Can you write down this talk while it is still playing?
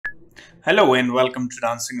Hello and welcome to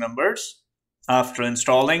Dancing Numbers. After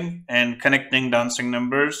installing and connecting Dancing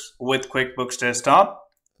Numbers with QuickBooks Desktop,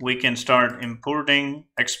 we can start importing,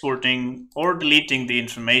 exporting, or deleting the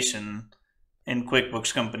information in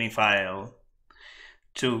QuickBooks Company file.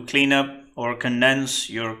 To clean up or condense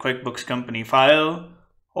your QuickBooks Company file,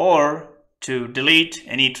 or to delete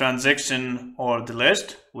any transaction or the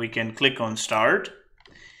list, we can click on Start.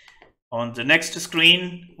 On the next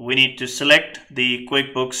screen, we need to select the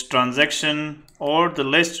QuickBooks transaction or the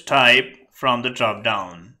list type from the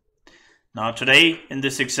drop-down. Now today, in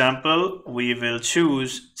this example, we will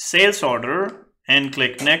choose sales order and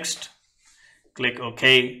click Next. Click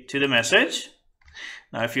OK to the message.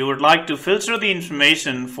 Now if you would like to filter the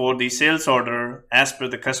information for the sales order as per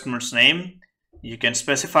the customer's name, you can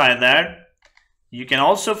specify that. You can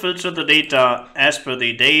also filter the data as per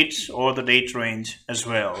the dates or the date range as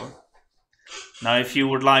well. Now if you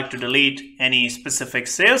would like to delete any specific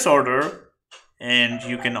sales order, and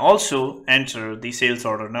you can also enter the sales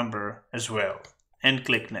order number as well and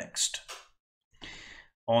click Next.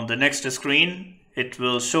 On the next screen, it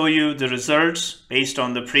will show you the results based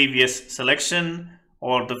on the previous selection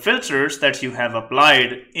or the filters that you have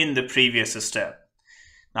applied in the previous step.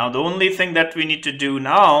 Now the only thing that we need to do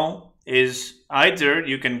now is either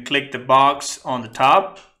you can click the box on the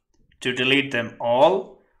top to delete them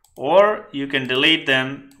all, or you can delete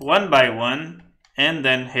them one by one and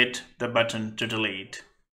then hit the button to delete.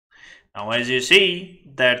 Now as you see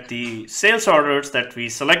that the sales orders that we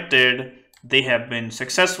selected, they have been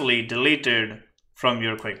successfully deleted from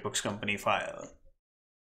your QuickBooks Company file.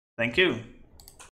 Thank you.